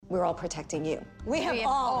we're all protecting you. We have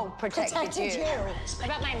all protected you.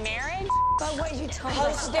 About my marriage? But what you told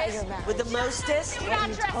us about your marriage. With the mostest? What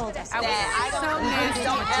you told us. Don't ever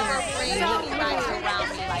bring anybody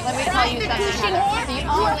around me like Let me that. tell you something. The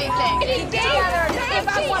only thing. If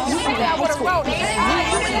I want to say that, I would have wrote it.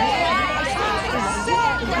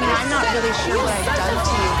 I'm not really sure what I've done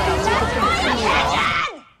to you, but I'll take it from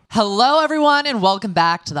you. Hello, everyone, and welcome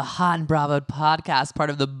back to the Hot and Bravo podcast, part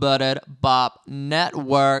of the Buttered Bop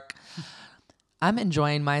Network. I'm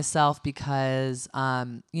enjoying myself because,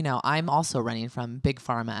 I'm also running from Big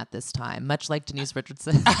Pharma at this time, much like Denise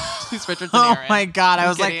Richardson. Denise Richardson. Oh Aaron. my God! I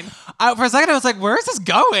was kidding. like, for a second, I was like, "Where is this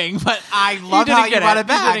going?" But I love how you brought it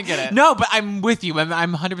back. You didn't get it. No, but I'm with you.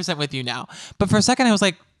 I'm 100% with you now. But for a second, I was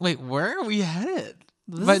like, "Wait, where are we headed?"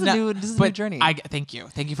 This is a new journey. Thank you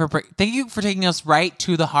for taking us right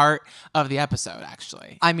to the heart of the episode.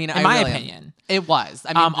 Actually, I mean, in my opinion, it was.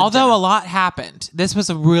 I mean, although a lot happened, this was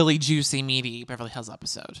a really juicy, meaty Beverly Hills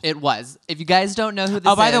episode. It was. If you guys don't know who this is.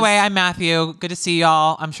 Oh, by the way, I'm Matthew. Good to see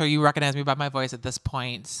y'all. I'm sure you recognize me by my voice at this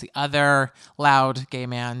point. It's the other loud gay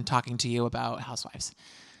man talking to you about Housewives.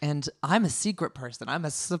 And I'm a secret person. I'm a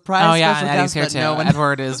surprise. Oh yeah, special and guest Eddie's here that too. no one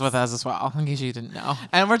Edward is with us as well, in case you didn't know.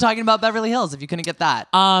 And we're talking about Beverly Hills, if you couldn't get that.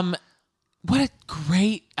 What a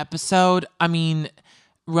great episode. I mean,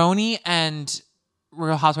 Roni and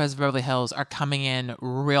Real Housewives of Beverly Hills are coming in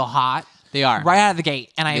real hot. They are. Right out of the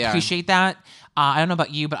gate. And I They are. appreciate that. I don't know about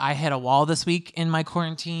you, but I hit a wall this week in my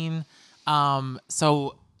quarantine.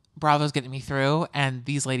 So Bravo's getting me through. And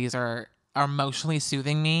these ladies are emotionally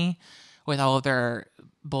soothing me with all of their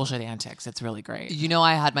bullshit antics. It's really great. You know,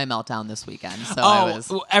 I had my meltdown this weekend,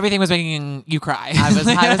 so everything was making you cry.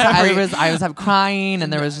 I was crying,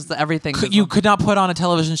 and there was just everything. You could not put on a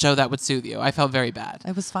television show that would soothe you. I felt very bad.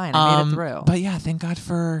 I was fine. I made it through. But yeah, thank God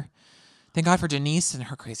for Denise and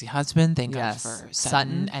her crazy husband. Thank God for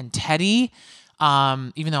Sutton and Teddy.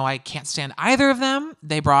 Even though I can't stand either of them,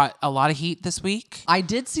 they brought a lot of heat this week. I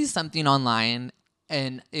did see something online.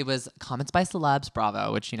 And it was comments by Celebs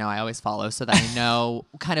Bravo, which, I always follow so that I know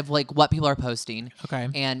kind of like what people are posting. Okay.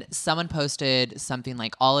 And someone posted something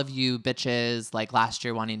like, all of you bitches like last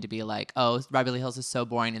year wanting to be like, oh, Beverly Hills is so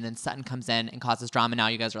boring. And then Sutton comes in and causes drama. Now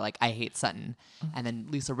you guys are like, I hate Sutton. And then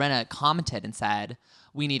Lisa Rinna commented and said,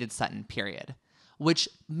 we needed Sutton, period. Which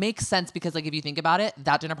makes sense because, like, if you think about it,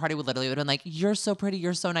 that dinner party would literally have been like, you're so pretty,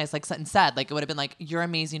 you're so nice. Like Sutton said, like, it would have been like, you're an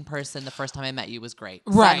amazing person. The first time I met you was great.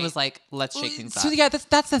 Right. Sutton was like, let's shake things up. So yeah,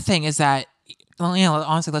 that's the thing is that,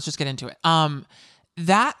 honestly, let's just get into it.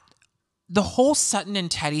 That the whole Sutton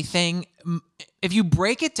and Teddy thing, if you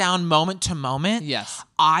break it down moment to moment, yes,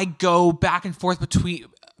 I go back and forth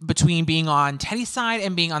between being on Teddy's side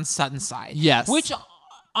and being on Sutton's side. Yes. Which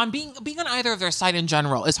on being on either of their side in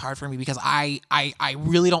general is hard for me because I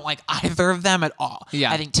really don't like either of them at all. Yeah.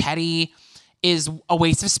 I think Teddy is a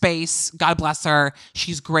waste of space. God bless her.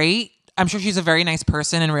 She's great. I'm sure she's a very nice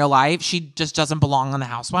person in real life. She just doesn't belong on the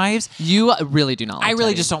Housewives. You really do not like I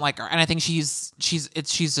really Teddy. just don't like her. And I think she's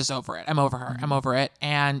just over it. I'm over her. I'm over it.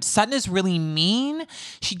 And Sutton is really mean.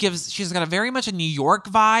 She's got a very much a New York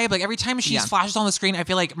vibe. Like every time she flashes on the screen, I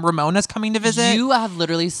feel like Ramona's coming to visit. You have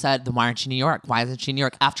literally said, why aren't you New York? Why isn't she New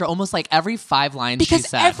York? After almost like every 5 lines because she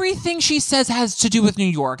said. Everything she says has to do with New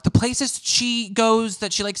York. The places she goes, the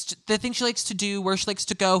things she likes to do, where she likes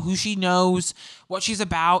to go, who she knows, what she's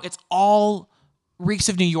about. It's all reeks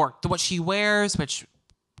of New York. What she wears, which,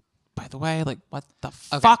 by the way, like what the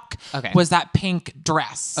fuck was that pink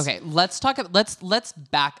dress? Okay, let's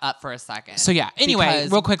back up for a second. So yeah, anyway,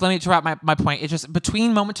 real quick, let me wrap my point. It's just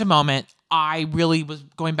between moment to moment, I really was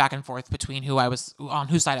going back and forth between whose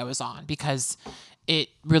side I was on because it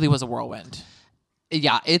really was a whirlwind.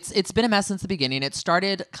 Yeah, it's been a mess since the beginning. It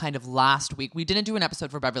started kind of last week. We didn't do an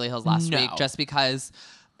episode for Beverly Hills last week just because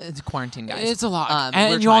it's quarantine, guys. It's a lot.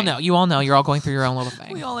 And you all know. You're all going through your own little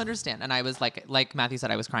thing. We all understand. And I was like Matthew said,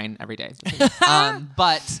 I was crying every day.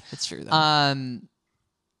 But it's true though.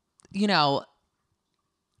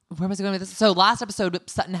 Where was I going with this? So last episode,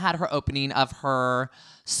 Sutton had her opening of her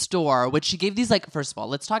store, which she gave these, like, first of all,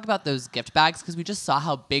 let's talk about those gift bags because we just saw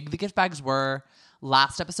how big the gift bags were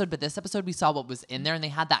last episode, but this episode we saw what was in there, and they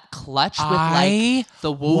had that clutch with like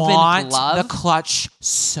the woven glove. The clutch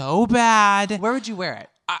so bad. Where would you wear it?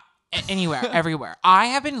 Anywhere, everywhere. I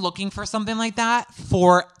have been looking for something like that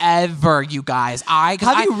forever, you guys.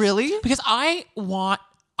 Have you really? Because I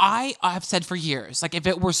have said for years, like if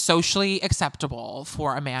it were socially acceptable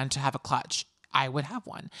for a man to have a clutch, I would have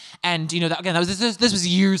one. And this was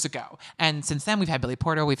years ago. And since then we've had Billy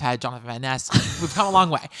Porter, we've had Jonathan Van Ness. We've come a long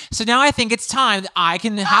way. So now I think it's time that I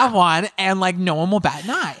can have one and like no one will bat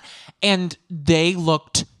an eye. And they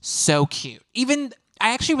looked so cute. Even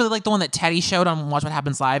I actually really like the one that Teddy showed on Watch What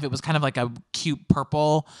Happens Live. It was kind of like a cute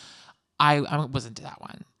purple. I was into that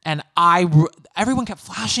one. And everyone kept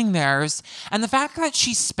flashing theirs. And the fact that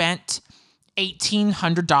she spent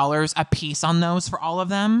 $1,800 a piece on those for all of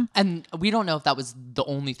them. And we don't know if that was the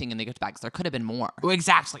only thing in the gift bags. There could have been more.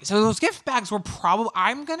 Exactly. So those gift bags were probably,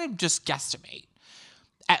 I'm going to just guesstimate,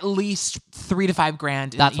 at least $3,000 to $5,000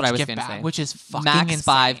 in That's each what I was gift going to bag, say. which is fucking Max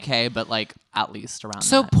insane. $5,000, but like at least around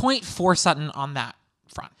So that. 0.4 Sutton on that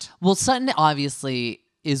front. Well, Sutton obviously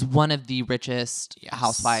is one of the richest Yes.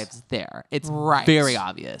 housewives there. It's Right. very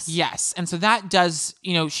obvious. Yes. And so that does,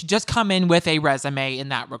 she just come in with a resume in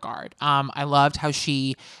that regard. I loved how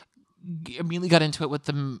she immediately got into it with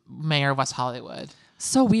the mayor of West Hollywood.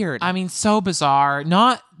 So weird. I mean, so bizarre.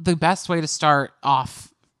 Not the best way to start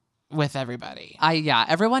off with everybody.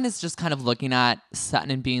 Everyone is just kind of looking at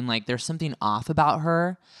Sutton and being like, there's something off about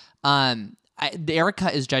her.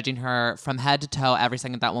 Erica is judging her from head to toe every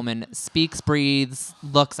second that woman speaks, breathes,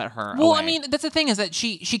 looks at her. Well, away. I mean, that's the thing is that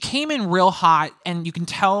she came in real hot, and you can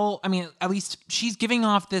tell. I mean, at least she's giving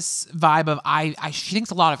off this vibe of she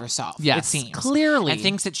thinks a lot of herself. Yes, it seems clearly. and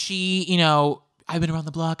thinks that she, I've been around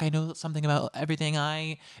the block. I know something about everything.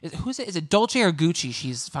 Who is it? Is it Dolce or Gucci?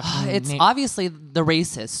 She's fucking. It's obviously the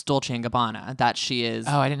racist Dolce & Gabbana that she is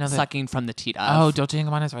I didn't know that. sucking from the teat of. Oh, Dolce &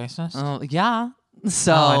 Gabbana is racist. Oh, yeah.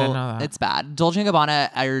 So I didn't know that. It's bad. Dolce &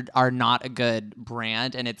 Gabbana are not a good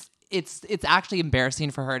brand, and it's actually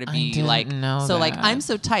embarrassing for her to be didn't like, know so like, that. I'm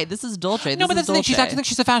so tight. This is Dolce. No, but that's the thing. She's acting like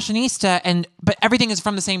she's a fashionista, but everything is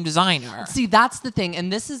from the same designer. See, that's the thing,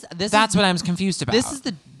 and that's what I'm confused about. This is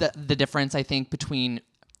the difference, I think, between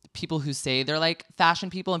people who say they're like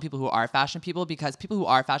fashion people and people who are fashion people, because people who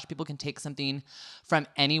are fashion people can take something from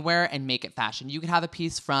anywhere and make it fashion. You could have a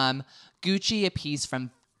piece from Gucci, a piece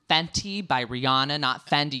from Fenty by Rihanna, not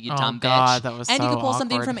Fendi, you dumb God, bitch. that was and so you could pull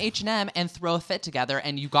something awkward. from H&M and throw a fit together,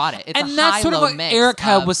 and you got it. It's and a that's sort of high-low what mix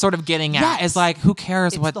Erica of- was sort of getting at. Yes. Is like, who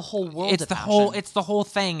cares It's what the whole world It's of the fashion. whole. It's the whole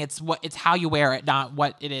thing. It's how you wear it, not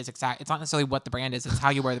what it is. Exactly. It's not necessarily what the brand is. It's how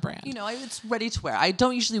you wear the brand. It's ready to wear. I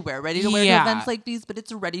don't usually wear ready to wear Yeah. to events like these, but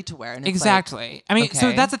it's ready to wear. And it's Exactly. I mean, so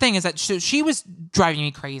okay. that's the thing is that she was driving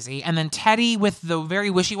me crazy, and then Teddy with the very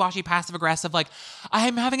wishy-washy, passive-aggressive, like,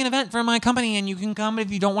 I'm having an event for my company, and you can come.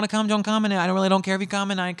 If you don't want to come, don't come, and I don't care if you come.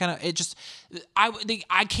 And I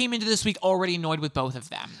came into this week already annoyed with both of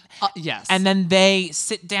them. yes. And then they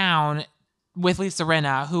sit down with Lisa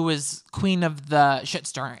Rinna, who is queen of the shit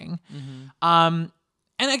stirring.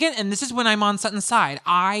 And again, and this is when I'm on Sutton's side.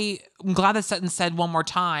 I'm glad that Sutton said one more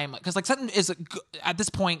time, because like Sutton is at this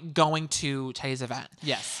point going to Teddy's event.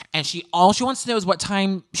 Yes. And all she wants to know is what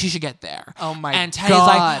time she should get there. Oh my And Teddy's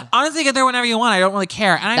God. like, honestly, get there whenever you want. I don't really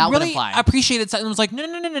care. And That I wouldn't really fly. appreciated Sutton was like, no.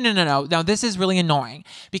 Now this is really annoying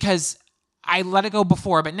because I let it go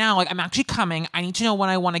before, but now like I'm actually coming. I need to know when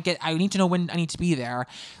I want to get. I need to know when I need to be there.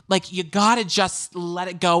 Like you gotta just let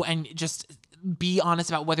it go and just be honest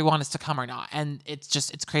about whether you want us to come or not. And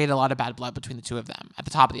it's created a lot of bad blood between the two of them at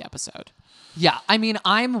the top of the episode. Yeah, I mean,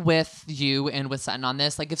 I'm with you and with Sutton on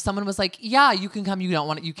this. Like, if someone was like, yeah, you can come,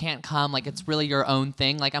 you can't come, like, it's really your own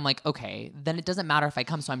thing. Like, I'm like, okay, then it doesn't matter if I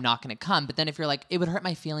come, so I'm not going to come. But then if you're like, it would hurt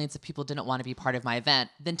my feelings if people didn't want to be part of my event,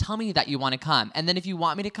 then tell me that you want to come. And then if you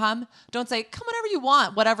want me to come, don't say, come whenever you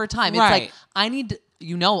want, whatever time. It's Right. like, I need...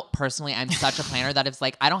 personally, I'm such a planner that it's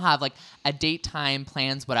like, I don't have like a date, time,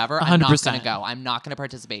 plans, whatever. I'm not 100%. going to go. I'm not going to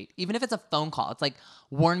participate. Even if it's a phone call, it's like,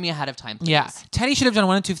 warn me ahead of time, please. Yeah. Teddy should have done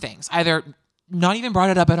one of two things. Either not even brought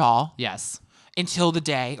it up at all Yes. until the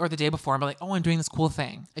day or the day before and be like, oh, I'm doing this cool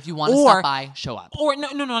thing. If you want to stop by, show up. Or no,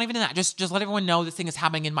 not even in that. Just let everyone know this thing is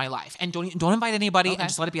happening in my life. And don't invite anybody Okay. and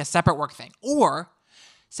just let it be a separate work thing. Or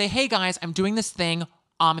say, hey guys, I'm doing this thing.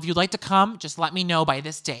 If you'd like to come, just let me know by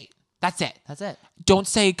this date. That's it. That's it. Don't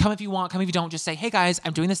say come if you want, come if you don't. Just say, hey guys,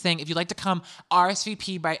 I'm doing this thing. If you'd like to come,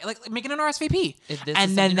 RSVP by make it an RSVP. If this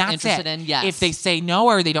and is then something you're that's interested it. in, yes. If they say no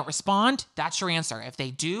or they don't respond, that's your answer. If they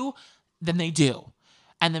do, then they do.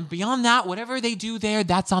 And then beyond that, whatever they do there,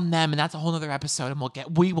 that's on them, and that's a whole other episode.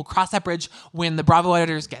 And we will cross that bridge when the Bravo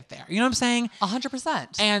editors get there. You know what I'm saying?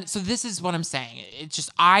 100%. And so this is what I'm saying. It's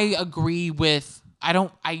just I agree with I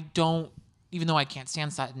don't even though I can't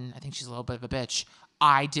stand Sutton, I think she's a little bit of a bitch.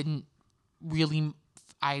 I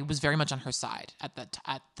was very much on her side at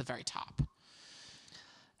the very top.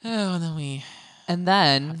 Oh, and then we And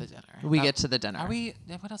then have the dinner. we get to the dinner. Are we?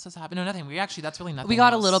 What else has happened? No, nothing. That's really nothing. We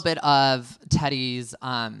got a else. little bit of Teddy's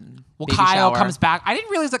Well, baby Kyle shower. comes back. I didn't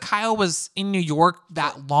realize that Kyle was in New York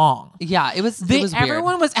that long. Yeah, it was weird.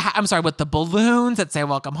 Everyone was, I'm sorry, with the balloons that say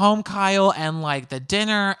welcome home, Kyle, and like the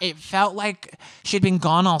dinner, it felt like she'd been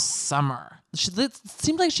gone all summer. It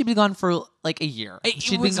seemed like she'd been gone for like a year.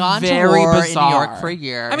 She'd was been gone very to war bizarre. in New York for a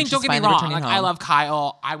year. I mean, and don't she's get me finally wrong. returning Like, I home. love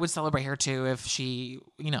Kyle. I would celebrate her too if she,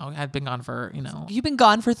 had been gone for, You've been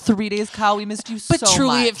gone for 3 days, Kyle. We missed you so But much.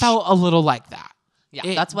 truly, it felt a little like that.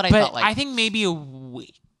 Yeah, that's what I felt like. I think maybe a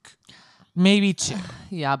week, maybe 2.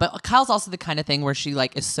 Yeah, but Kyle's also the kind of thing where she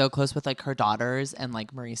like is so close with like her daughters and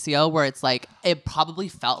like Mauricio, where it's like it probably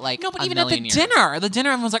felt like No, but a even at the million years. dinner,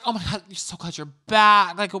 everyone's like, "Oh my god, you're so glad you're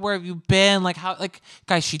back! Like, where have you been? Like, how? Like,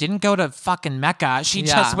 guys, she didn't go to fucking Mecca. She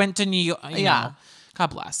Yeah. just went to New York. Yeah. Know. God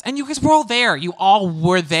bless. And you guys were all there. You all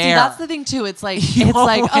were there. See, that's the thing too. It's like You it's all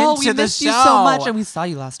like went oh, to we the missed you show. so much, and we saw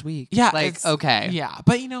you last week. Yeah, like it's- okay, Yeah,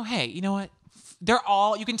 but hey, you know what? They're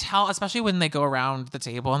all, you can tell, especially when they go around the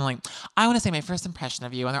table and like, I want to say my first impression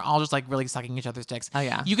of you. And they're all just like really sucking each other's dicks. Oh,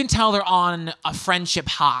 yeah. You can tell they're on a friendship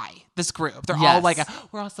high, this group. They're all Yes. like,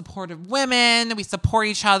 we're all supportive women. We support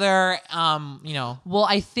each other. Well,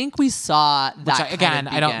 I think we saw that Which kind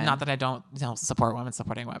of I don't, begin. not that I don't support women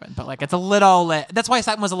supporting women, but like it's a little lit. That's why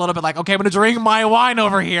Sutton was a little bit like, okay, I'm going to drink my wine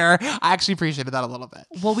over here. I actually appreciated that a little bit.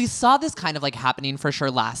 Well, we saw this kind of like happening for sure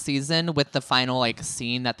last season with the final like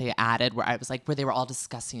scene that they added where I was like, where they were all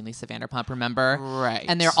discussing Lisa Vanderpump, remember? Right.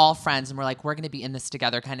 And they're all friends and we're like, we're going to be in this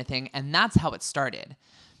together kind of thing. And that's how it started.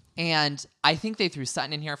 And I think they threw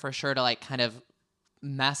Sutton in here for sure to like kind of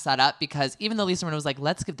mess that up because even though Lisa Rinna was like,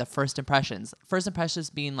 let's give the first impressions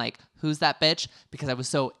being like, who's that bitch? Because I was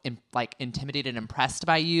so intimidated and impressed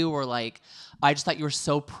by you, or like, I just thought you were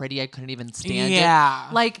so pretty I couldn't even stand Yeah.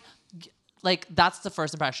 it. Like that's the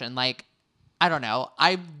first impression. Like, I don't know.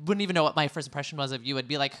 I wouldn't even know what my first impression was of you. It'd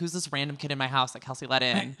be like, who's this random kid in my house that Kelsey let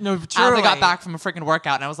in? No, As I truly. got back from a freaking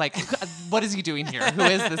workout and I was like, what is he doing here? Who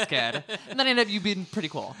is this kid? And then I ended up you being pretty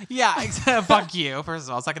cool. Yeah, fuck you, first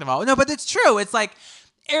of all. Second of all, no, but it's true. It's like,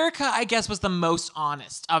 Erica, I guess, was the most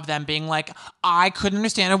honest of them, being like, I couldn't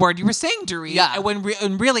understand a word you were saying, Dorit. Yeah.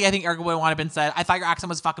 And really, I think Erica would want to have been said, I thought your accent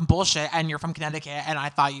was fucking bullshit and you're from Connecticut and I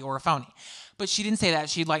thought you were a phony. But she didn't say that.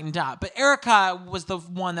 She lightened up. But Erica was the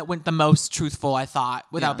one that went the most truthful, I thought,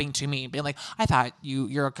 without being too mean. Being like, I thought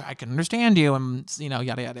I can understand you and, yada,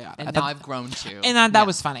 yada, yada. And now I've grown too. And that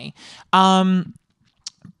was funny.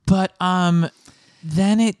 But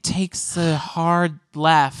then it takes a hard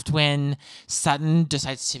left when Sutton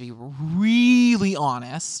decides to be really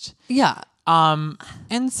honest. Yeah. And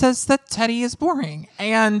says that Teddy is boring.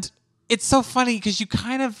 And it's so funny because you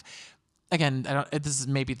kind of, again, this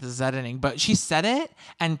is editing, but she said it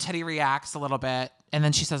and Teddy reacts a little bit. And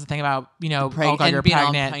then she says the thing about, oh God, and you're being all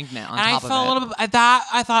pregnant. pregnant on And I top of felt it. a little bit at that.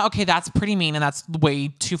 I thought, okay, that's pretty mean and that's way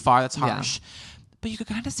too far. That's harsh. But you could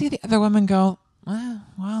kind of see the other women go,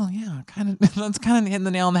 well, yeah, kind of. That's kind of hitting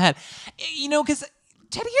the nail on the head. Because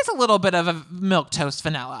Teddy is a little bit of a milk toast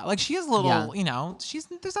vanilla. Like she is a little,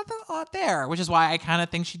 there's not a lot there, which is why I kind of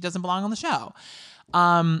think she doesn't belong on the show.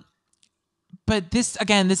 But this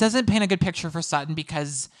doesn't paint a good picture for Sutton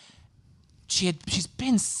because she's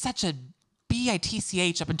been such a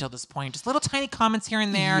bitch up until this point. Just little tiny comments here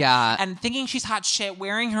and there. Yeah. And thinking she's hot shit,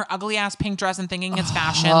 wearing her ugly ass pink dress and thinking it's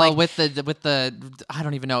fashion. Oh, with the I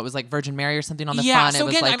don't even know. It was like Virgin Mary or something on the yeah, front. so It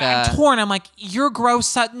was again, like I'm torn. I'm like, you're gross,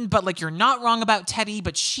 Sutton, but like you're not wrong about Teddy,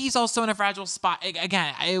 but she's also in a fragile spot.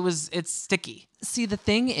 Again, it's sticky. See, the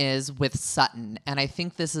thing is with Sutton, and I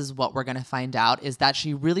think this is what we're going to find out, is that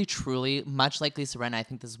she really, truly, much like Lisa Rinna, I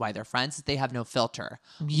think this is why they're friends, they have no filter.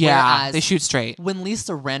 Yeah, Whereas they shoot straight. When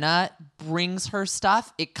Lisa Rinna brings her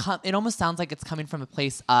stuff, it almost sounds like it's coming from a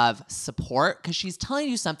place of support because she's telling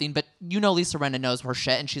you something, but Lisa Rinna knows her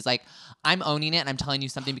shit, and she's like, I'm owning it, and I'm telling you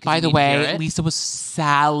something because By you the need to hear way, it. Lisa was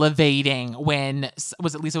salivating when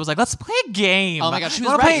Lisa was like, "Let's play a game." Oh my God, she was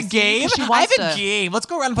Wanna play right. a game. See, she I wants have a to- game. Let's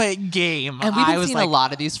go around and play a game. And we've I been was seeing like, a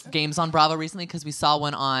lot of these games on Bravo recently because we saw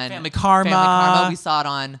one on Family Karma. We saw it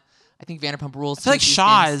on, I think, Vanderpump Rules. I feel like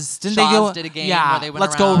Shaw's. Didn't they go? did a game yeah, where they went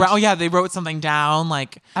let's around. go around. Oh yeah, they wrote something down.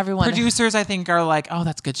 Like Everyone- producers, I think, are like, "Oh,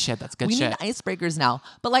 that's good shit. That's good We shit." need icebreakers now.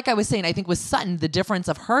 But like I was saying, I think with Sutton, the difference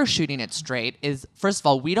of her shooting it straight is, first of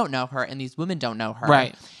all, we don't know her and these women don't know her.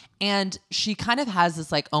 Right. And she kind of has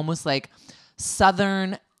this like almost like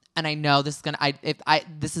Southern, and I know this is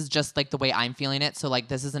this is just like the way I'm feeling it. So like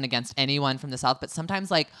this isn't against anyone from the South, but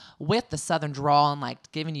sometimes like with the Southern drawl and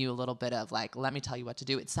like giving you a little bit of like, let me tell you what to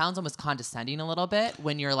do. It sounds almost condescending a little bit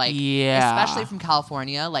when you're like, Yeah. especially from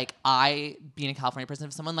California. Like I, being a California person,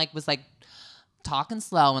 if someone like was like talking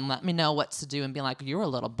slow and let me know what to do and be like, you're a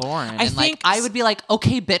little boring. I and like, think I would be like,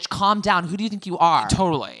 okay, bitch, calm down. Who do you think you are?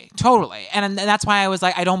 Totally. And that's why I was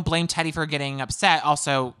like, I don't blame Teddy for getting upset.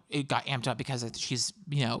 Also, it got amped up because she's,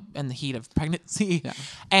 in the heat of pregnancy. Yeah.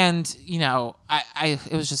 And,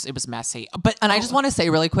 it was messy. And I just want to say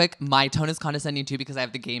really quick, my tone is condescending too because I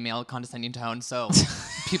have the gay male condescending tone. So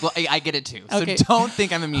people, I get it too. So don't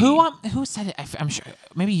think I'm a meanie. Who said it? I'm sure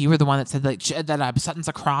maybe you were the one that said that Sutton's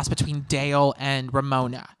a cross between Dale and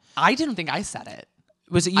Ramona. I didn't think I said it.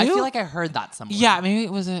 Was it you? I feel like I heard that somewhere. Yeah, maybe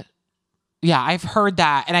it was it. Yeah, I've heard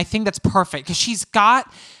that, and I think that's perfect because she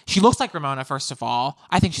looks like Ramona. First of all,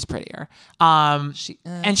 I think she's prettier. And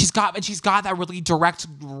she's got that really direct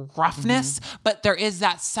roughness, but there is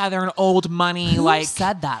that Southern old money. Who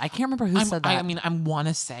said that? I can't remember who said that. I mean, I want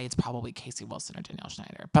to say it's probably Casey Wilson or Danielle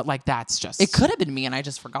Schneider, but like that's just. It could have been me, and I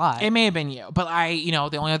just forgot. It may have been you, but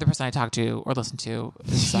the only other person I talked to or listened to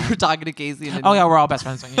is. You were talking to Casey. Oh yeah, we're all best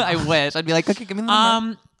friends. I wish I'd be like, okay, give me the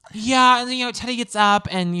number. Yeah, and then, Teddy gets up,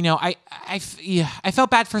 and I felt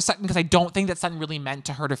bad for Sutton because I don't think that Sutton really meant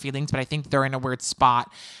to hurt her feelings, but I think they're in a weird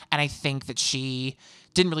spot, and I think that she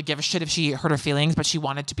didn't really give a shit if she hurt her feelings, but she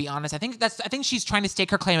wanted to be honest. I think she's trying to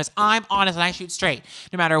stake her claim as I'm honest and I shoot straight,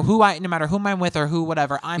 no matter whom I'm with or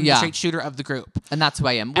whatever. I'm the straight shooter of the group, and that's who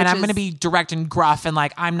I am. And I'm gonna be direct and gruff, and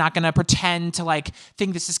like I'm not gonna pretend to like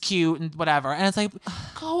think this is cute and whatever. And it's like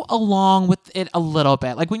go along with it a little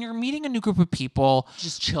bit. Like when you're meeting a new group of people,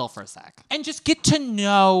 just chill for a sec and just get to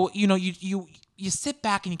know. You sit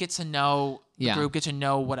back and you get to know the group, get to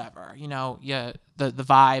know whatever. The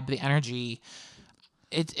vibe, the energy.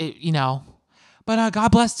 But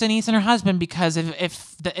God bless Denise and her husband because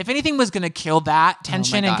if anything was gonna kill that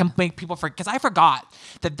tension and can make people forget, because I forgot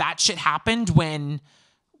that shit happened when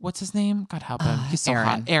what's his name? God help him, he's so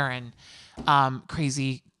hot. Aaron,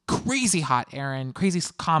 crazy hot Aaron, crazy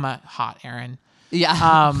hot Aaron.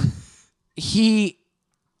 Yeah.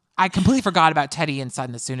 I completely forgot about Teddy and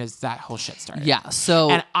Sutton as soon as that whole shit started. Yeah. So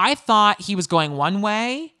and I thought he was going one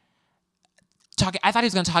way. I thought he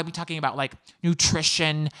was going to be talking about like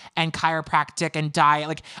nutrition and chiropractic and diet.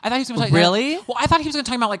 Like I thought he was going to talk really. Well, I thought he was going to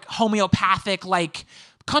talk about like homeopathic, like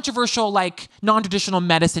controversial, like non-traditional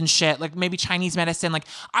medicine shit, like maybe Chinese medicine. Like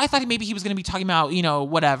I thought maybe he was going to be talking about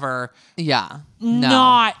whatever. Yeah.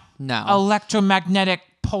 No. Electromagnetic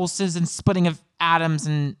pulses and splitting of atoms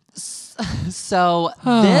and. So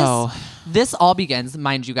this all begins,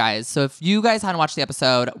 mind you guys. So if you guys hadn't watched the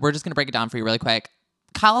episode, we're just going to break it down for you really quick.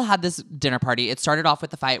 Kyle had this dinner party. It started off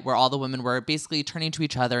with the fight where all the women were basically turning to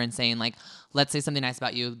each other and saying like, let's say something nice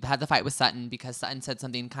about you. Had the fight with Sutton because Sutton said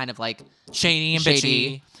something kind of like shady and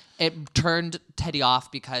bitchy. It turned Teddy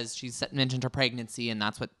off because she mentioned her pregnancy and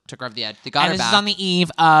that's what took her off the edge. They got her back. And this is on the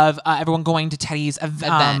eve of everyone going to Teddy's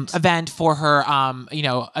event for her,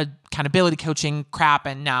 accountability coaching crap,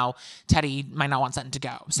 and now Teddy might not want Sutton to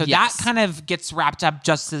go. So that kind of gets wrapped up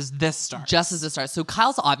just as this starts. So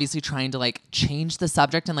Kyle's obviously trying to like change the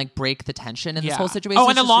subject and like break the tension in this whole situation. Oh,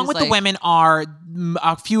 and along with the women are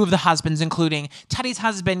a few of the husbands, including Teddy's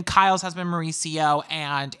husband, Kyle's husband, Mauricio,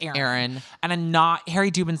 and Aaron. And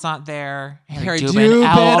Harry Dubin's not there. Harry Dubin. Oh my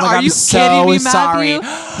God, are you kidding me, Matthew? Sorry.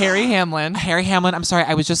 Harry Hamlin. I'm sorry.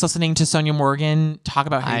 I was just listening to Sonia Morgan talk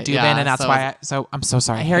about Harry Dubin, and that's why. So I'm so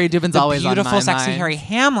sorry. Harry Dubin's always beautiful, on my sexy mind. Harry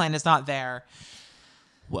Hamlin is not there.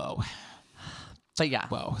 Whoa. But yeah.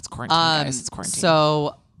 Whoa. It's quarantine, guys. It's quarantine.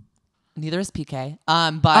 So neither is PK.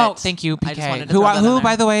 But thank you, PK. Who,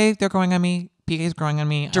 by the way, they're growing on me. PK's growing on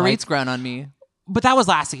me. Dorit's grown on me. But that was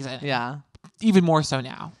last season. Yeah. Even more so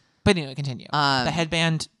now. But anyway, continue. The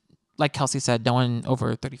headband, like Kelsey said, no one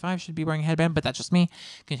over 35 should be wearing a headband, but that's just me.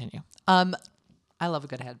 Continue. I love a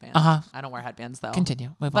good headband. I don't wear headbands though.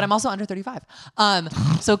 Continue. But I'm also under 35.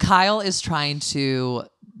 So Kyle is trying to,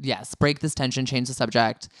 break this tension, change the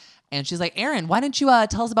subject. And she's like, Aaron, why don't you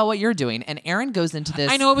tell us about what you're doing? And Aaron goes into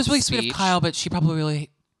this. I know it was really sweet of Kyle, but she probably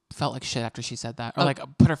really felt like shit after she said that, or like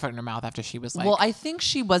put her foot in her mouth after she was like. Well, I think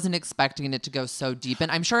she wasn't expecting it to go so deep,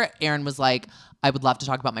 and I'm sure Aaron was like, "I would love to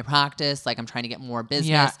talk about my practice. Like, I'm trying to get more business."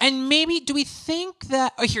 Yeah, and maybe do we think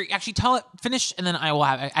that? Oh, here, actually, tell it. Finish, and then I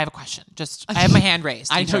have a question. I have my hand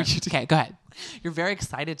raised. I know you do. Okay, go ahead. You're very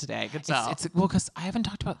excited today. Good tell. Well, because I haven't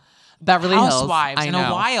talked about Beverly Housewives Hills in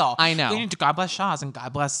a while. I know. God bless Shaw's and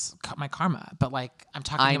God bless my karma, but like I'm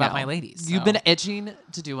talking about my ladies. So. You've been itching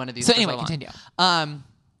to do one of these. So anyway, continue.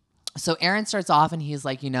 So Aaron starts off and he's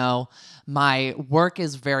like, my work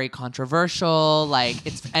is very controversial. Like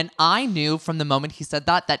and I knew from the moment he said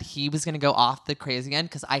that he was going to go off the crazy end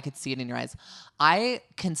because I could see it in your eyes. I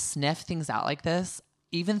can sniff things out like this,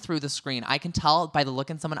 even through the screen. I can tell by the look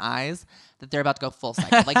in someone's eyes that they're about to go full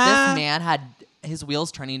cycle. Like this man had his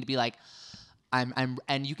wheels turning to be like,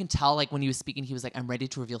 and you can tell like when he was speaking, he was like, I'm ready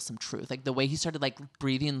to reveal some truth. Like the way he started like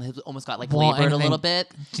breathing, he almost got like Well, labored and a then little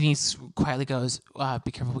bit. Denise quietly goes,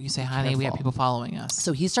 "Be careful what you say, honey. We have careful. people following us."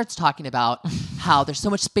 So he starts talking about how there's so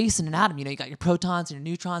much space in an atom. You know, you got your protons and your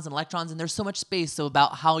neutrons and electrons, and there's so much space. So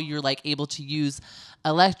about how you're like able to use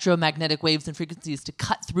electromagnetic waves and frequencies to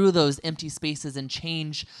cut through those empty spaces and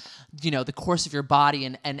change, you know, the course of your body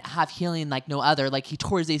and have healing like no other. Like he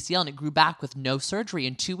tore his ACL and it grew back with no surgery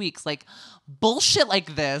in 2 weeks. Like bullshit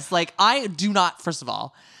like this. Like I do not, first of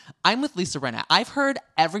all, I'm with Lisa Rinna. I've heard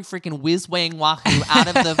every freaking whiz wang wahoo out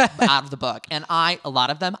of the book. And a lot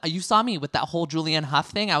of them, you saw me with that whole Julianne Hough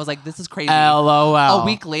thing. I was like, this is crazy. LOL. A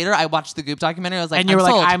week later, I watched the Goop documentary. I was like, and you were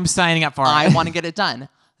sold. like, "I'm signing up for it. I want to get it done."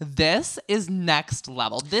 This is next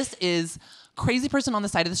level. This is crazy person on the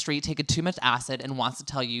side of the street taking too much acid and wants to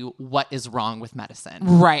tell you what is wrong with medicine.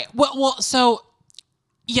 Right. Well. So,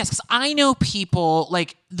 yes, because I know people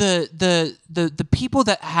like the people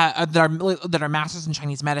that are masters in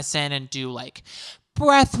Chinese medicine and do like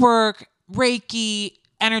breath work, Reiki,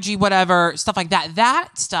 energy, whatever stuff like that.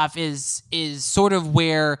 That stuff is sort of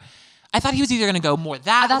where. I thought he was either going to go more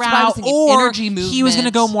that That's what I was route, thinking, or energy he was going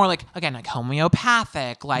to movement. go more like again like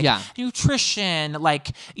homeopathic, like nutrition,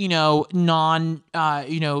 like non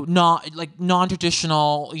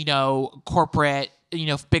traditional, corporate,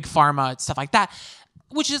 big pharma stuff like that,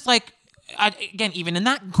 which is like again even in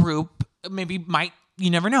that group maybe you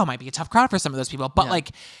never know, might be a tough crowd for some of those people, but like.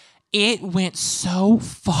 It went so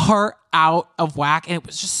far out of whack, and it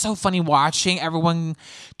was just so funny watching everyone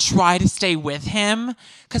try to stay with him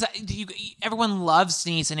because everyone loves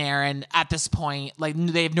Denise and Aaron at this point. Like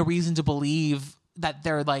they have no reason to believe that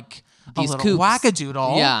they're like These a little coops.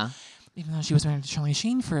 wackadoodle. Yeah. Even though she was married to Charlie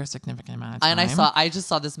Sheen for a significant amount of time. And I just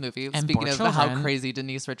saw this movie. And Speaking bore of how children. crazy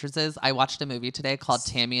Denise Richards is, I watched a movie today called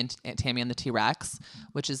Tammy and the T-Rex,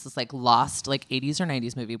 which is this like lost like 80s or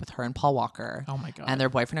 90s movie with her and Paul Walker. Oh my God. And their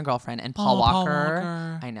boyfriend and girlfriend. And Paul Paul Walker,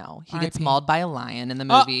 Walker. I know, he gets R.I.P. mauled by a lion in the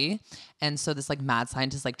movie. And so this like mad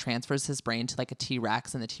scientist like transfers his brain to like a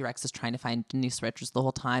T-Rex, and the T-Rex is trying to find Denise Richards the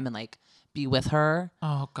whole time and like be with her.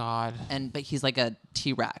 Oh God. But he's like a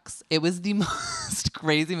T-Rex. It was the most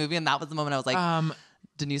crazy movie, and that was the moment I was like,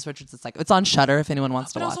 Denise Richards is like, it's on Shudder if anyone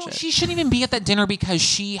wants to But watch also, it. she shouldn't even be at that dinner because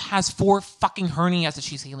she has 4 fucking hernias that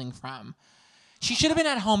she's healing from. She should have been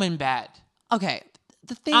at home in bed. Okay,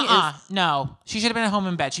 the thing is, No. She should have been at home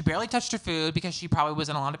in bed. She barely touched her food because she probably was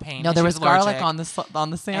in a lot of pain. no, and there she was garlic allergic. on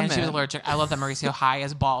the salmon. And she was allergic. I love that Mauricio, high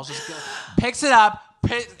as balls, just picks it up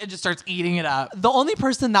and just starts eating it up. The only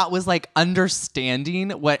person that was like understanding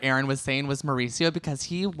what Aaron was saying was Mauricio, because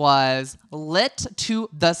he was lit to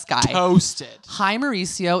the sky. Toasted. Hi,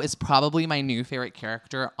 Mauricio is probably my new favorite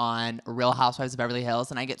character on Real Housewives of Beverly Hills,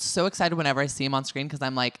 and I get so excited whenever I see him on screen because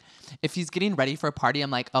I'm like, if he's getting ready for a party,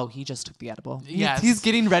 I'm like, oh, he just took the edible. Yes. He's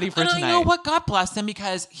getting ready for And tonight. you know what? God bless him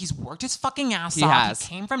because he's worked his fucking ass He off. has.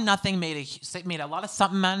 He came from nothing, made a lot of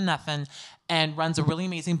something out of nothing, and runs a really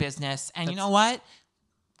amazing business. And you know what?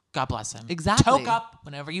 God bless him. Exactly. Toke up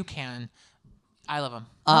whenever you can. I love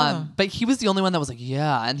him. But he was the only one that was like,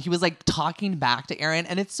 yeah. And he was like talking back to Aaron.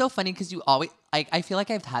 And it's so funny because you always, I feel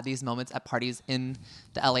like I've had these moments at parties in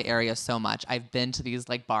the LA area so much. I've been to these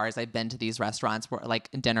like bars, I've been to these restaurants where like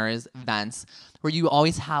dinners, events, where you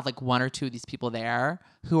always have like 1 or 2 of these people there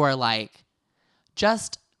who are like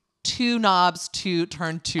just 2 knobs to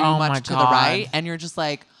turn too Oh my much to the God. right. And you're just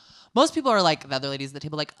like, most people are like, the other ladies at the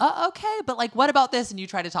table, like, oh, okay, but like, what about this? And you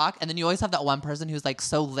try to talk, and then you always have that one person who's like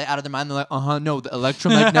so lit out of their mind. They're like, no, the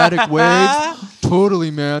electromagnetic waves,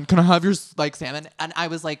 totally, man. Can I have your like salmon? And I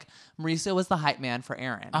was like, Mauricio was the hype man for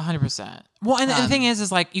Aaron. 100%. Well, and the thing is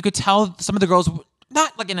like you could tell some of the girls,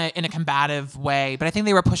 not like in a combative way, but I think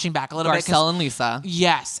they were pushing back a little bit. Garcelle and Lisa.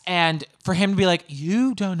 Yes, and for him to be like,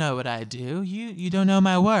 you don't know what I do. You don't know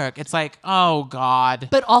my work. It's like, oh God.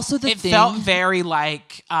 But also it felt very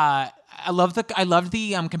like I loved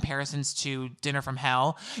the comparisons to Dinner from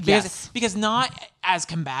Hell because not as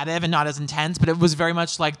combative and not as intense, but it was very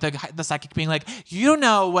much like the psychic being like, you don't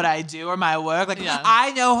know what I do or my work. Like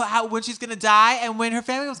I know when she's gonna die and when her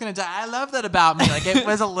family was gonna die. I love that about me. Like it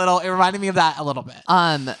reminded me of that a little bit.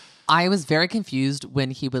 I was very confused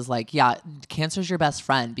when he was like, yeah, cancer's your best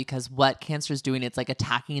friend, because what cancer's doing, it's like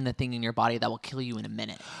attacking the thing in your body that will kill you in a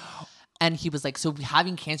minute. And he was like, so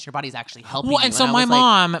having cancer in your body is actually helping you. And so I my was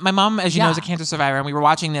like, mom, as you know, is a Yeah. cancer survivor, and we were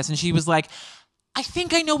watching this, and she was like, I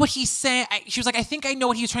think I know what he's saying. She was like, I think I know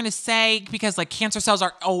what he was trying to say, because like cancer cells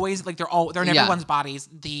are always like they're in Yeah. everyone's bodies.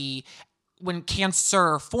 When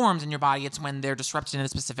cancer forms in your body, it's when they're disrupted in a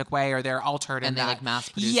specific way or they're altered And they, that. like, mass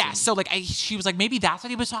produce Yeah. them. So like she was like, maybe that's what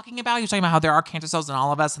he was talking about. He was talking about how there are cancer cells in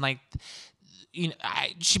all of us, and like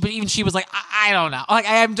but even she was like, I don't know. Like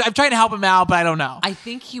I'm trying to help him out, but I don't know. I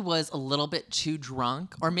think he was a little bit too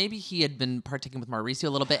drunk, or maybe he had been partaking with Mauricio a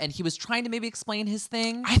little bit, and he was trying to maybe explain his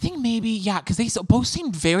thing. I think maybe, yeah, because they both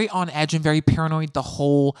seemed very on edge and very paranoid the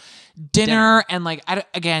whole dinner. And like,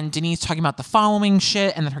 again, Denise talking about the following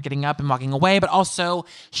shit, and then her getting up and walking away, but also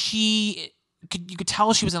you could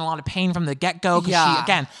tell she was in a lot of pain from the get-go because she,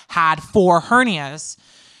 again, had 4 hernias.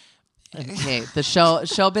 Okay, the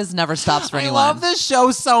showbiz never stops for anyone. I love this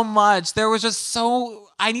show so much. There was just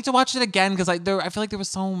I need to watch it again because I feel like there was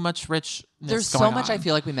so much richness. There's so much I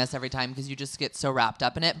feel like we miss every time because you just get so wrapped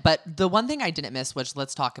up in it. But the one thing I didn't miss, which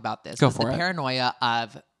let's talk about this, was the paranoia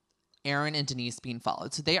of Aaron and Denise being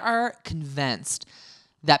followed. So they are convinced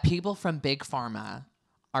that people from Big Pharma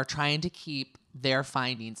are trying to keep their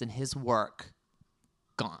findings and his work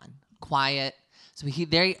gone, quiet. So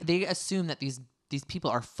they assume that these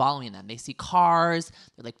people are following them. They see cars.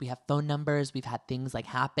 They're like, we have phone numbers. We've had things like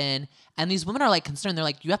happen. And these women are like concerned. They're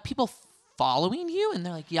like, you have people following you? And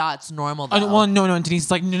they're like, yeah, it's normal though. Well, no. And Denise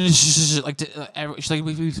is like, no, like, she's like,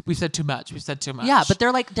 we've said too much. We've said too much. Yeah, but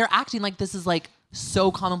they're acting like this is like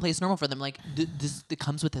so commonplace normal for them. Like this it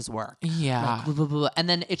comes with his work. Yeah. Like, blah, blah, blah. And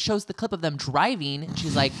then it shows the clip of them driving. And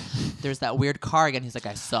she's like, there's that weird car again. He's like,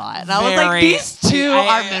 I saw it. And I was like, these two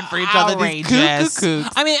are meant for each other. These cuckoo.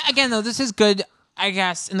 I mean, again, though, this is good. I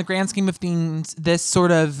guess in the grand scheme of things, this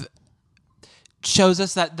sort of shows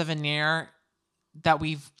us that the veneer that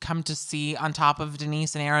we've come to see on top of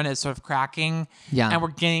Denise and Aaron is sort of cracking. Yeah.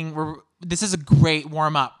 And this is a great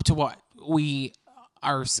warm up to what we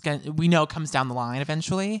know comes down the line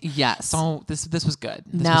eventually. Yes. So this was good.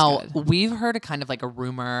 We've heard a kind of like a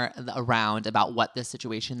rumor around about what this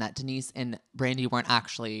situation that Denise and Brandy weren't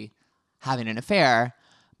actually having an affair,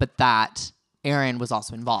 but that Aaron was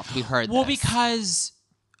also involved. We heard this. Because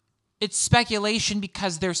it's speculation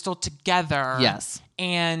because they're still together. Yes.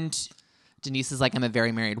 And Denise is like, I'm a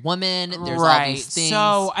very married woman. There's all these things.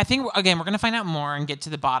 So I think, again, we're going to find out more and get to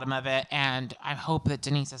the bottom of it. And I hope that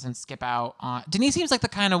Denise doesn't skip out on... Denise seems like the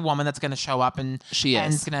kind of woman that's going to show up and... She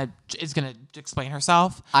is. And is going to explain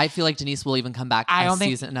herself. I feel like Denise will even come back another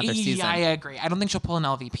season. Yeah, I agree. I don't think she'll pull an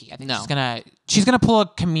LVP. I think she's going to pull a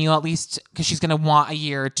Camille at least because she's going to want a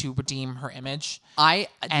year to redeem her image.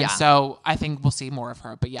 So I think we'll see more of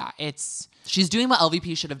her. But yeah, she's doing what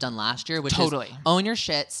LVP should have done last year, which is own your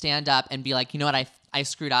shit, stand up, and be like, you know what, I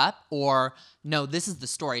screwed up, or no, this is the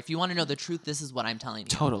story. If you want to know the truth, this is what I'm telling you.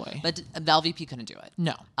 Totally. But the LVP couldn't do it.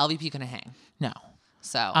 No. LVP couldn't hang. No.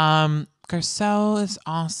 So. Garcelle is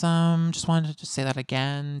awesome. Just wanted to say that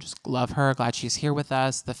again. Just love her. Glad she's here with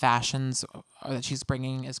us. The fashions that she's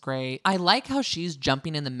bringing is great. I like how she's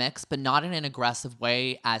jumping in the mix, but not in an aggressive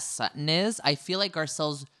way as Sutton is. I feel like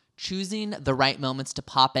Garcelle's choosing the right moments to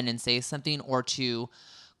pop in and say something or to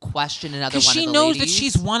question another one of the ladies. She knows that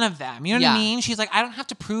she's one of them. You know what I mean? She's like, I don't have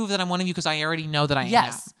to prove that I'm one of you because I already know that I am.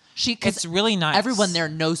 Yes. It's really nice. Everyone there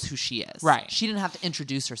knows who she is. Right. She didn't have to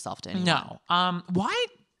introduce herself to anyone. No. Why?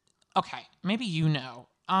 Okay. Maybe you know.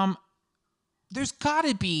 There's got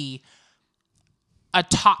to be a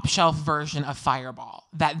top shelf version of Fireball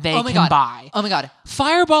that they can buy. Oh my God.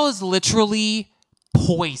 Fireball is literally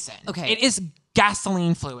poison. Okay. It is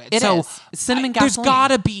gasoline fluid. It is. It's cinnamon gasoline. There's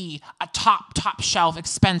gotta be a top shelf,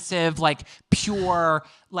 expensive, like pure,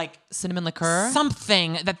 like cinnamon liqueur,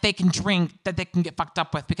 something that they can drink that they can get fucked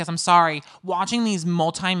up with. Because I'm sorry, watching these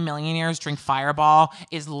multi-millionaires drink Fireball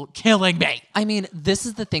is killing me. I mean, this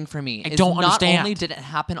is the thing for me. I don't understand. Not only did it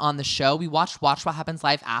happen on the show, we watched Watch What Happens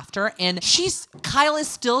Live after, and Kyle is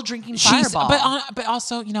still drinking Fireball. But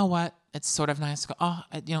also, you know what? It's sort of nice to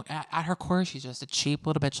go, at her core, she's just a cheap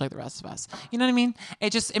little bitch like the rest of us. You know what I mean?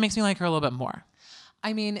 It makes me like her a little bit more.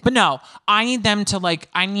 I mean... But no, I need them to,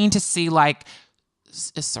 I need to see, is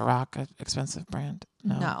Ciroc an expensive brand?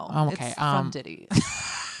 No. Oh, okay. It's from Diddy.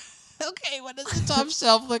 Okay, what is the top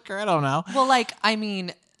shelf liquor? I don't know. Well, I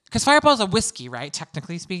mean... Because Fireball is a whiskey, right?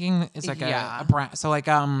 Technically speaking. It's like a brand. So,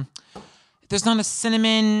 there's not a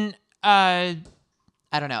cinnamon...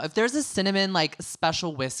 I don't know. If there's a cinnamon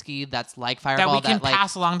special whiskey that's like Fireball that we can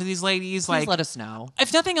pass along to these ladies, please let us know.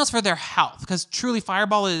 If nothing else, for their health, because truly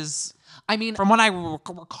Fireball is. I mean, from what I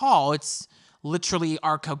recall, it's literally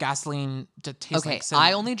Arco gasoline that tastes like cinnamon.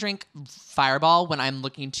 I only drink Fireball when I'm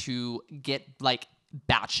looking to get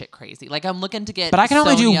batshit crazy. I'm looking to get. But I can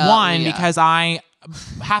only do one because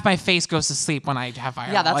half my face goes to sleep when I have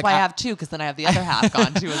Fireball. Yeah, that's why I have two, because then I have the other half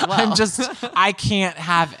gone too as well. I can't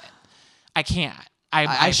have it. I can't.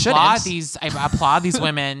 I applaud these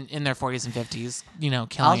women in their 40s and 50s, killing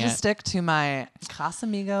it. I'll just stick to my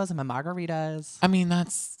Casamigos and my margaritas. I mean,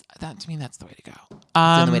 to me, that's the way to go.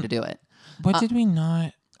 It's the way to do it. What did we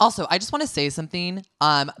not? Also, I just want to say something.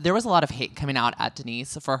 There was a lot of hate coming out at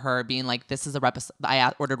Denise for her being like, "This is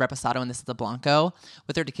I ordered reposado and this is a blanco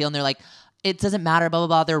with her tequila," and they're like, "It doesn't matter." Blah blah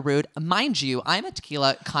blah. They're rude. Mind you, I'm a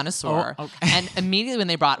tequila connoisseur, Oh, okay. and immediately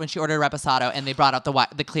when she ordered reposado and they brought out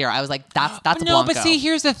the clear, I was like, "That's a No, blanco." but see,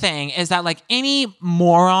 here's the thing: is that like any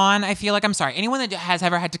moron, I feel like anyone that has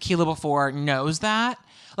ever had tequila before knows that,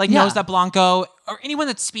 knows that blanco, or anyone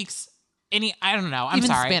that speaks. I don't know. I'm Even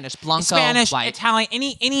sorry. Spanish, blanco, Spanish, white. Italian,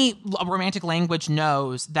 any romantic language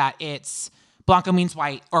knows that it's blanco means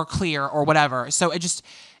white or clear or whatever. So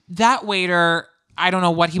that waiter, I don't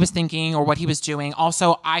know what he was thinking or what he was doing.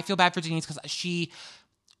 Also, I feel bad for Denise because she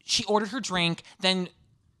ordered her drink, then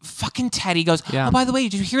fucking Teddy goes, Yeah. "Oh, by the way,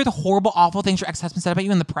 did you hear the horrible, awful things your ex-husband said about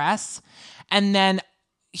you in the press?" And then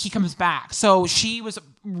he comes back. So she was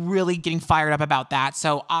really getting fired up about that.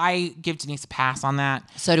 So I give Denise a pass on that.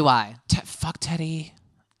 So do I. Fuck Teddy.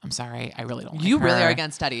 I'm sorry. I really don't like You her. really are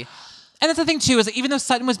against Teddy. And that's the thing too, is that even though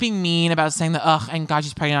Sutton was being mean about saying that, and God,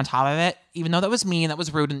 she's pregnant on top of it, even though that was mean, that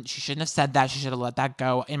was rude, and she shouldn't have said that, she should have let that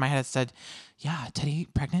go. In my head, it said, yeah, Teddy,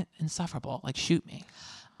 pregnant, insufferable. Like, shoot me.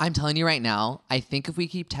 I'm telling you right now, I think if we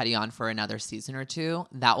keep Teddy on for another season or two,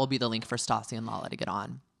 that will be the link for Stassi and Lala to get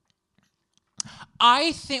on.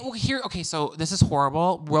 I think, okay, so this is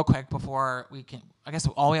horrible. Real quick before we can, I guess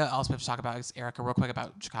all else we have to talk about is Erica, real quick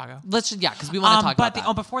about Chicago. Because we want to talk about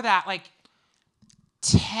that. Before that, like,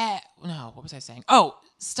 what was I saying? Oh,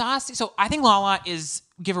 Stassi. So I think Lala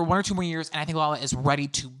give her 1 or 2 more years, and I think Lala is ready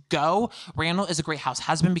to go. Randall is a great house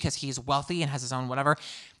husband because he's wealthy and has his own whatever.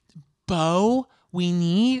 Beau, we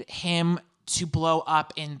need him to blow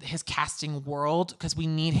up in his casting world because we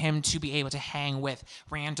need him to be able to hang with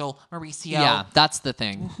Randall, Mauricio. Yeah, that's the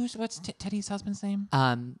thing. What's Teddy's husband's name?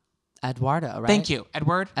 Eduardo, right? Thank you.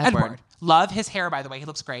 Edward. Love his hair, by the way. He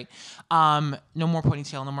looks great. No more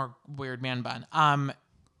ponytail, no more weird man bun.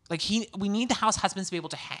 We need the house husbands to be able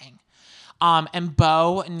to hang. And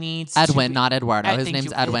Beau needs Edwin, not Eduardo. His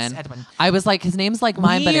name's Edwin. I was like, his name's like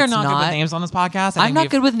mine, but we are it's not not. good with names on this podcast. I'm not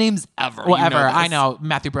good with names ever. Well, you know ever. this. I know.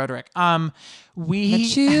 Matthew Broderick.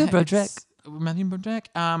 Matthew Broderick. Matthew Broderick.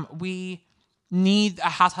 We need a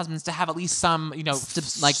house husbands to have at least some,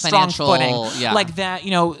 like strong financial, footing. yeah. Like that,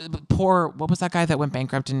 what was that guy that went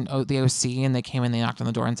bankrupt in the OC and they came and they knocked on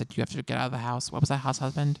the door and said, you have to get out of the house. What was that house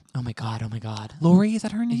husband? Oh my God. Lori, is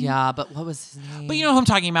that her name? Yeah, but what was his name? But you know who I'm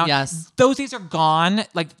talking about. Yes. Those days are gone.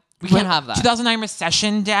 Like, we can't have that. 2009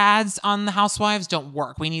 recession dads on the Housewives don't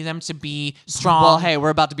work. We need them to be strong. Well, hey,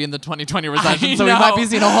 we're about to be in the 2020 recession, I so we know. might be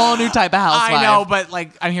seeing a whole new type of housewife. I know, but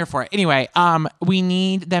like, I'm here for it. Anyway, we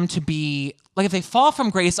need them to be like, if they fall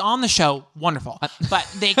from grace on the show, wonderful. But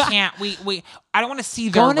they can't. I don't want to see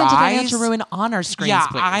their Going rise. into financial ruin on our screens, Yeah,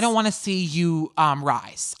 please. I don't want to see you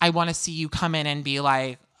rise. I want to see you come in and be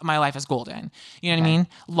like, my life is golden. You know what I mean?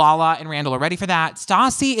 Lala and Randall are ready for that.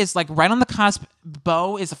 Stassi is like right on the cusp.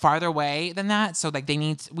 Beau is farther away than that. So like we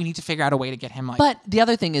need to figure out a way to get him like. But the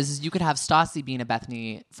other thing is you could have Stassi being a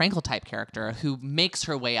Bethany Frankel type character who makes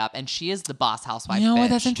her way up, and she is the boss housewife. You know what? bitch.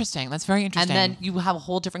 That's interesting. That's very interesting. And then you have a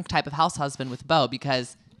whole different type of house husband with Beau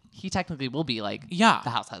because he technically will be like the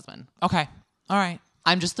house husband. Okay. All right.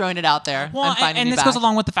 I'm just throwing it out there. Well, I'm finding and you this back. goes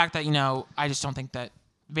along with the fact that, I just don't think that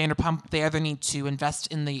Vanderpump, they either need to invest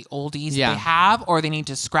in the oldies they have, or they need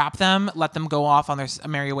to scrap them, let them go off on their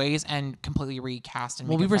merry ways, and completely recast. And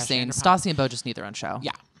Well, make we a were fresh saying Vanderpump. Stassi and Beau just need their own show.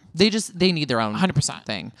 Yeah. They need their own 100%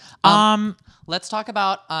 thing. Let's talk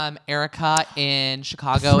about Erica in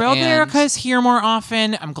Chicago. Thrilled and that Erica's here more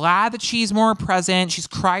often. I'm glad that she's more present. She's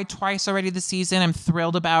cried twice already this season. I'm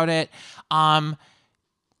thrilled about it.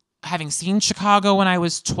 Having seen Chicago when I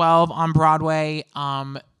was 12 on Broadway,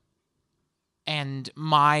 and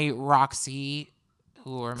my Roxy,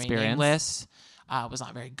 who remained nameless, was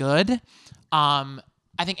not very good.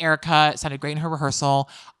 I think Erica sounded great in her rehearsal.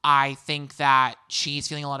 I think that she's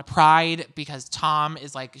feeling a lot of pride because Tom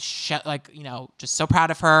is just so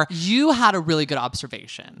proud of her. You had a really good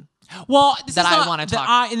observation. Well, this that is I not- want to that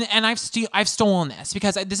talk. and I've stolen this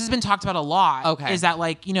because this has been talked about a lot. Okay. Is that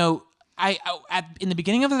in the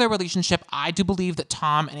beginning of their relationship, I do believe that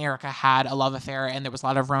Tom and Erica had a love affair and there was a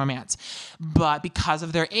lot of romance. But because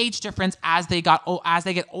of their age difference, as they get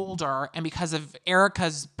older, and because of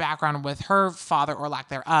Erica's background with her father or lack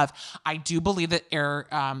thereof, I do believe that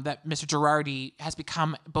that Mr. Girardi has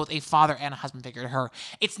become both a father and a husband figure to her.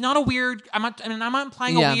 It's not a weird. I'm not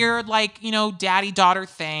implying a weird daddy-daughter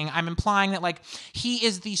thing. I'm implying that he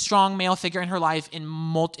is the strong male figure in her life in a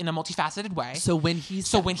multifaceted way. So when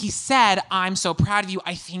he said said, I'm so proud of you,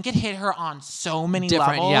 I think it hit her on so many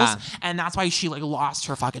Different, levels. yeah. And that's why she like lost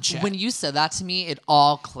her fucking shit. When you said that to me, it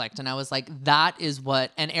all clicked, and I was like, "That is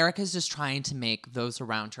what." And Erica's just trying to make those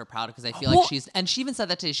around her proud because I feel like and she even said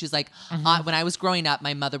that today. She's like, "When I was growing up,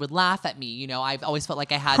 my mother would laugh at me. You know, I've always felt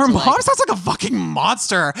like I had her to." mom Like, sounds like a fucking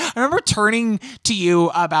monster. I remember turning to you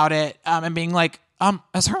about it and being like,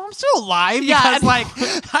 is her mom still alive? Yeah, Because and- like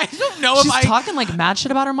I don't know she's if I talking like mad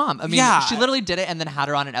shit about her mom. I mean, Yeah. she literally did it and then had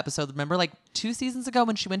her on an episode. Remember, like 2 seasons ago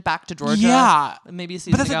when she went back to Georgia? Yeah. Maybe a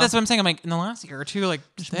season But that's, ago. that's what I'm saying. I'm like, in the last year or two, like,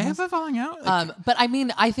 did they have a falling out? Like, But I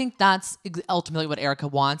mean, I think that's ultimately what Erica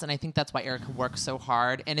wants, and I think that's why Erica works so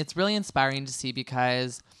hard. And it's really inspiring to see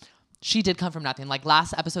because she did come from nothing. Like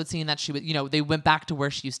last episode, seeing that she was, you know, they went back to where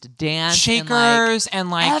she used to dance, Shakers and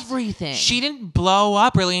like everything. She didn't blow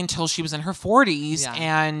up really until she was in her 40s, Yeah.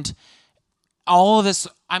 and all of this.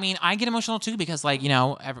 I mean, I get emotional too because, like,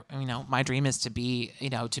 my dream is to be,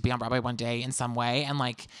 to be on Broadway one day in some way, and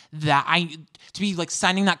like that, to be like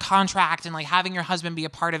signing that contract and like having your husband be a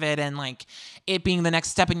part of it, and like it being the next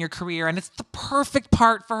step in your career, and it's the perfect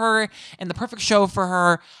part for her and the perfect show for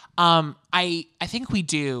her. I think we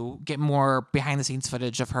do get more behind the scenes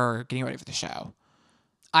footage of her getting ready for the show.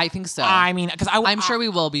 I think so. I mean, because I'm sure we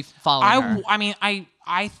will be following her. I mean,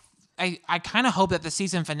 I kind of hope that the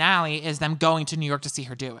season finale is them going to New York to see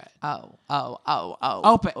her do it. Oh.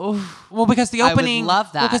 Open. Well, because the opening. I would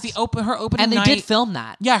love that. Well, because her opening And they night, did film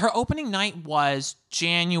that. Yeah, her opening night was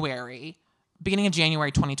beginning of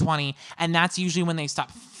January 2020, and that's usually when they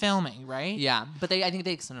stop filming, right? Yeah, but I think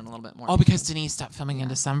they extended a little bit more. Oh, because Denise stopped filming in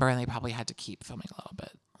December, and they probably had to keep filming a little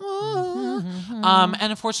bit.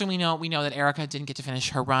 And unfortunately, we know that Erica didn't get to finish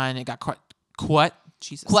her run. It got cut.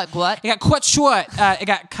 Jesus. What? It got cut short. It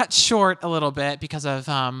got cut short a little bit because of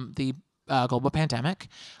the global pandemic.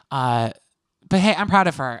 But hey, I'm proud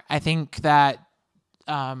of her. I think that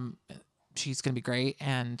she's gonna be great,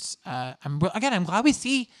 and I'm glad we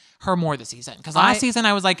see her more this season. Because last season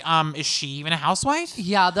I was like, is she even a housewife?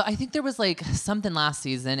 Yeah, I think there was like something last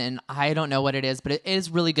season, and I don't know what it is, but it is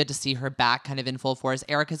really good to see her back, kind of in full force.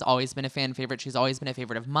 Erica's always been a fan favorite. She's always been a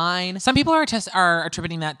favorite of mine. Some people are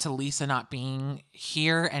attributing that to Lisa not being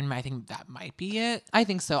here, and I think that might be it. I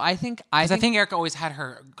think so. I think Erica always had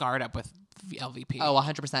her guard up with LVP. Oh,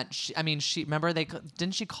 100%. She remember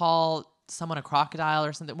didn't she call someone a crocodile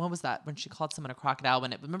or something? What was that when she called someone a crocodile?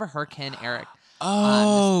 Remember her, Ken, Eric.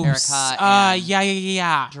 Erica and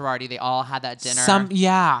yeah. Girardi, they all had that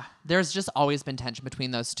dinner. There's just always been tension between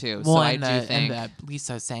those two. Well, so I do think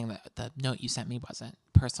Lisa saying that the note you sent me wasn't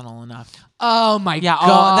personal enough. Oh my Yeah, god!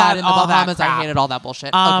 all that- in the all that Bahamas, crap. I hated all that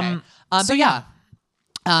bullshit. Um, Okay, so but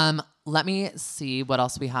yeah. Let me see what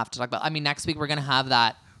else we have to talk about. I mean, next week we're gonna have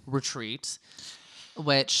that retreat,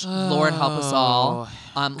 which Lord help us all.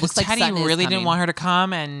 Looks like Teddy Sutton is really didn't coming. want her to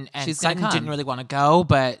come, and She's gonna Sutton come. didn't really want to go,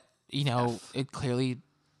 but it clearly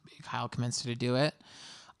Kyle convinced her to do it.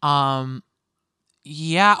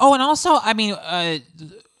 Yeah. Oh, and also, I mean,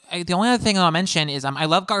 the only other thing I'll mention is I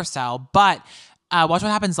love Garcelle, but Watch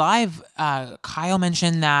What Happens Live. Kyle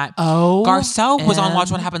mentioned that Garcelle was on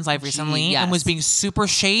Watch What Happens Live recently and was being super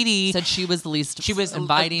shady. Said she was the least. She was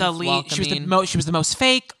inviting, the lead. welcoming. She was the most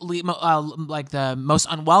fake, like the most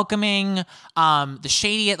unwelcoming, the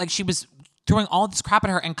shady. Like she was throwing all this crap at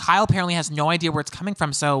her, and Kyle apparently has no idea where it's coming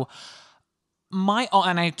from. So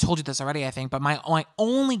and I told you this already, I think, but my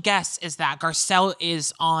only guess is that Garcelle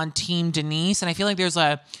is on Team Denise, and I feel like there's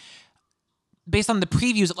based on the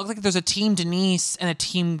previews, it looks like there's a Team Denise and a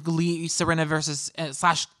Team Lisa Rinna versus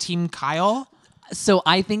 / Team Kyle. So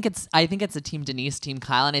I think it's a Team Denise, Team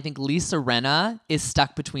Kyle, and I think Lisa Rinna is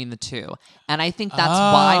stuck between the two, and I think that's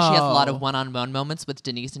why she has a lot of one-on-one moments with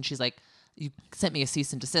Denise, and she's like, "You sent me a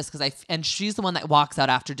cease and desist," and she's the one that walks out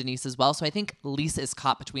after Denise as well. So I think Lisa is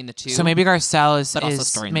caught between the two. So maybe Garcelle is, But also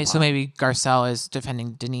story in the so plot. maybe Garcelle is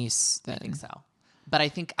defending Denise. Then. I think so. But I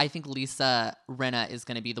think Lisa Rinna is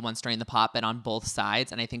going to be the one stirring the pot, but on both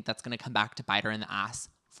sides, and I think that's going to come back to bite her in the ass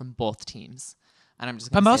from both teams. And I'm just.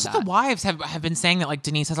 But Gonna most say of that. the wives have been saying that like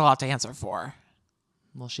Denise has a lot to answer for.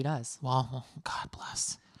 Well, she does. Well, God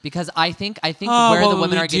bless. Because I think where what the would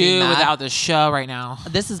women we are getting do mad without the show right now.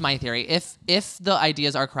 This is my theory. If the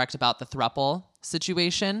ideas are correct about the throuple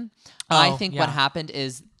situation, Oh, I think what yeah. happened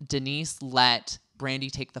is Denise let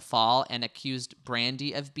Brandy take the fall and accused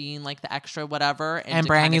Brandy of being like the extra whatever. And to kind of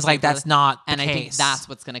Brandy's like, give her that's not the And I think case. that's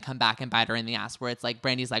what's going to come back and bite her in the ass, where it's like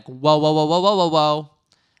Brandy's like, whoa.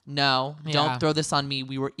 No, Yeah. don't throw this on me.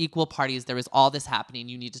 We were equal parties. There was all this happening.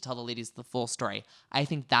 You need to tell the ladies the full story. I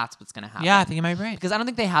think that's what's going to happen. Yeah, I think you might be right. Because I don't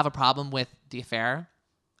think they have a problem with the affair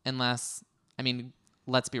unless, I mean,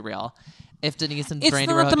 let's be real. If Denise and It's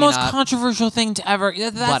Brandy were not the hooking most up, controversial thing to ever.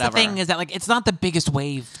 That's Whatever. the thing is that like it's not the biggest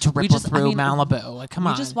wave to ripple through Malibu. Like, come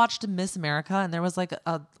on, we just watched Miss America, and there was like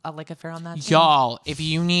a affair on that. too. y'all.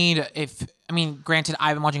 Granted,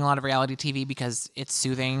 I've been watching a lot of reality TV because it's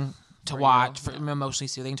soothing to watch, emotionally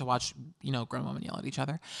soothing to watch. Grown women yell at each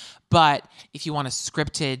other. But if you want a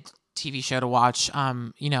scripted TV show to watch,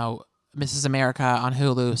 Mrs. America on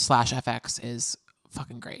Hulu /FX is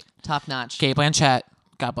fucking great. Top notch. Kate Blanchett,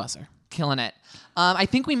 God bless her. Killing it. I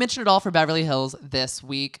think we mentioned it all for Beverly Hills this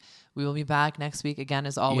week. We will be back next week again,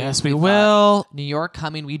 as always. Yes, we We've will. got New York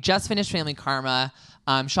coming. We just finished Family Karma.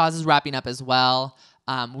 Shaw's is wrapping up as well.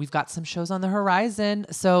 We've got some shows on the horizon.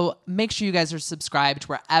 So make sure you guys are subscribed to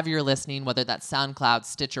wherever you're listening, whether that's SoundCloud,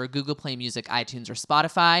 Stitcher, Google Play Music, iTunes, or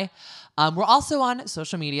Spotify. We're also on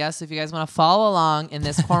social media. So if you guys want to follow along in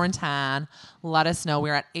this quarantine, let us know.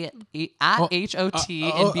 We're at HOT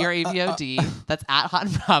and BRAVOD. That's at Hot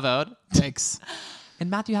and Bravo. Thanks. And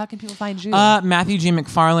Matthew, how can people find you? Matthew G.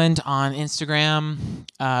 McFarland on Instagram.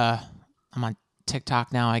 I'm on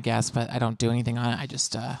TikTok now, I guess, but I don't do anything on it. I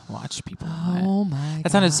just watch people. Oh my God.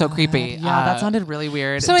 That sounded so creepy. Yeah, that sounded really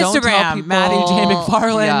weird. So Don't tell Instagram, people- Matthew J.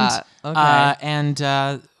 McFarland. Yeah, okay. And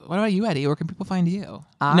what about you, Eddie? Where can people find you?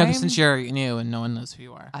 No, since you're new and no one knows who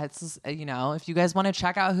you are. It's just, if you guys want to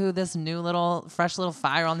check out who this new fresh little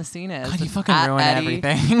fire on the scene is, God, you it's fucking at ruin Eddie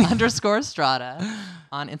everything. _Strada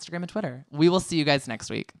on Instagram and Twitter. We will see you guys next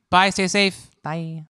week. Bye. Stay safe. Bye.